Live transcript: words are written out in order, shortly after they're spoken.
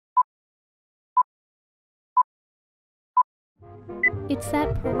It's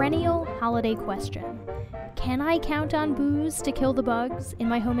that perennial holiday question. Can I count on booze to kill the bugs in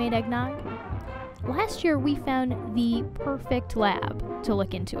my homemade eggnog? Last year, we found the perfect lab to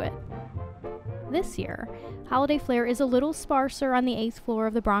look into it. This year, holiday flair is a little sparser on the 8th floor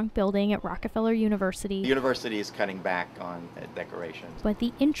of the Bronx building at Rockefeller University. The university is cutting back on decorations. But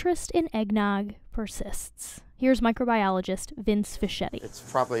the interest in eggnog persists. Here's microbiologist Vince Fischetti. It's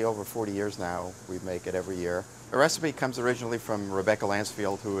probably over 40 years now. We make it every year. The recipe comes originally from Rebecca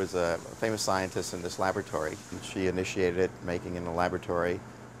Lansfield, who is a famous scientist in this laboratory. She initiated it making in the laboratory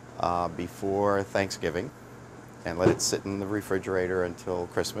before Thanksgiving and let it sit in the refrigerator until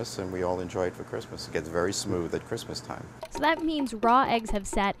Christmas, and we all enjoy it for Christmas. It gets very smooth at Christmas time. So that means raw eggs have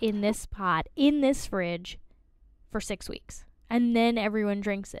sat in this pot, in this fridge, for 6 weeks. And then everyone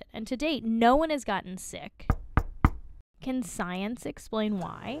drinks it. And to date, no one has gotten sick. Can science explain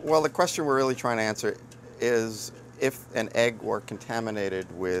why? Well, the question we're really trying to answer is if an egg were contaminated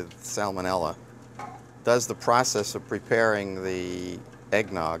with salmonella, does the process of preparing the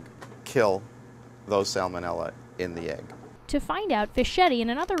eggnog kill those salmonella in the egg? To find out, Fischetti and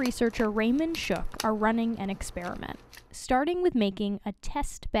another researcher, Raymond Shook, are running an experiment, starting with making a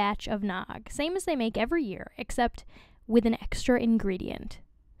test batch of nog, same as they make every year, except with an extra ingredient,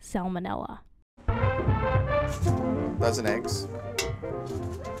 salmonella. Dozen eggs.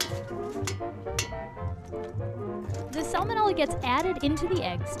 The salmonella gets added into the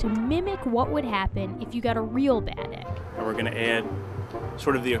eggs to mimic what would happen if you got a real bad egg. And we're going to add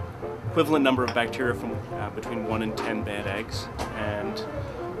sort of the equivalent number of bacteria from between 1 and 10 bad eggs, and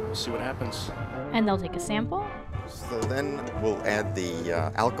we'll see what happens. And they'll take a sample. So then we'll add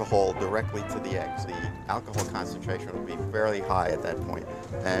the alcohol directly to the eggs. The alcohol concentration will be fairly high at that point.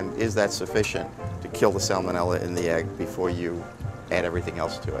 And is that sufficient to kill the salmonella in the egg before you add everything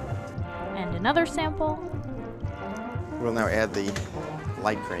else to it? And another sample. We'll now add the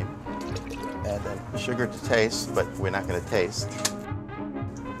light cream. Add the sugar to taste, but we're not going to taste.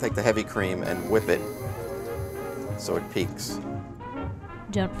 Take the heavy cream and whip it so it peaks.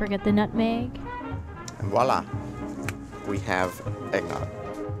 Don't forget the nutmeg. And voila, we have eggnog.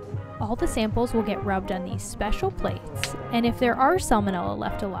 All the samples will get rubbed on these special plates, and if there are salmonella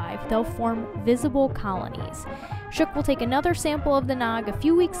left alive, they'll form visible colonies. Shook will take another sample of the nog a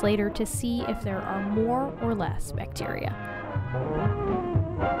few weeks later to see if there are more or less bacteria.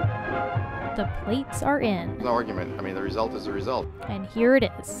 The plates are in. No argument. I mean, the result is the result. And here it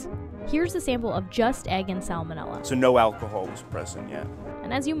is. Here's a sample of just egg and salmonella. So no alcohol was present yet.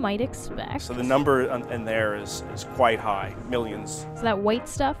 And as you might expect... So the number in there is quite high, millions. So that white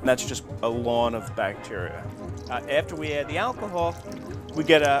stuff? And that's just a lawn of bacteria. After we add the alcohol, we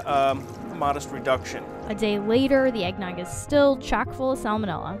get a modest reduction. A day later, the eggnog is still chock full of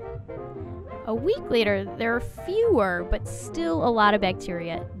salmonella. A week later, there are fewer, but still a lot of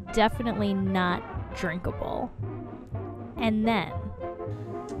bacteria, definitely not drinkable. And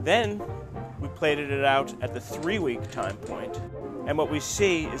then we plated it out at the 3-week time point, and what we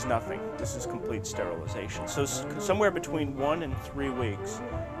see is nothing. This is complete sterilization. So somewhere between 1 and 3 weeks,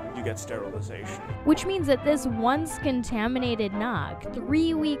 you get sterilization. Which means that this once contaminated nog,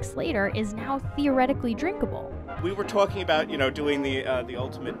 3 weeks later, is now theoretically drinkable. We were talking about, doing the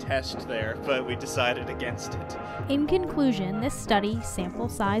ultimate test there, but we decided against it. In conclusion, this study, sample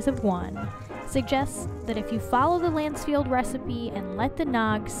size of 1, suggests that if you follow the Lansfield recipe and let the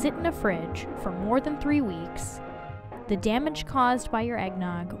nog sit in a fridge for more than 3 weeks, the damage caused by your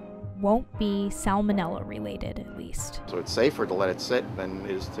eggnog won't be salmonella related, at least. So it's safer to let it sit than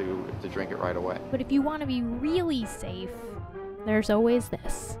it is to drink it right away. But if you want to be really safe, there's always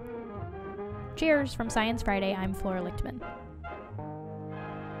this. Cheers from Science Friday, I'm Flora Lichtman.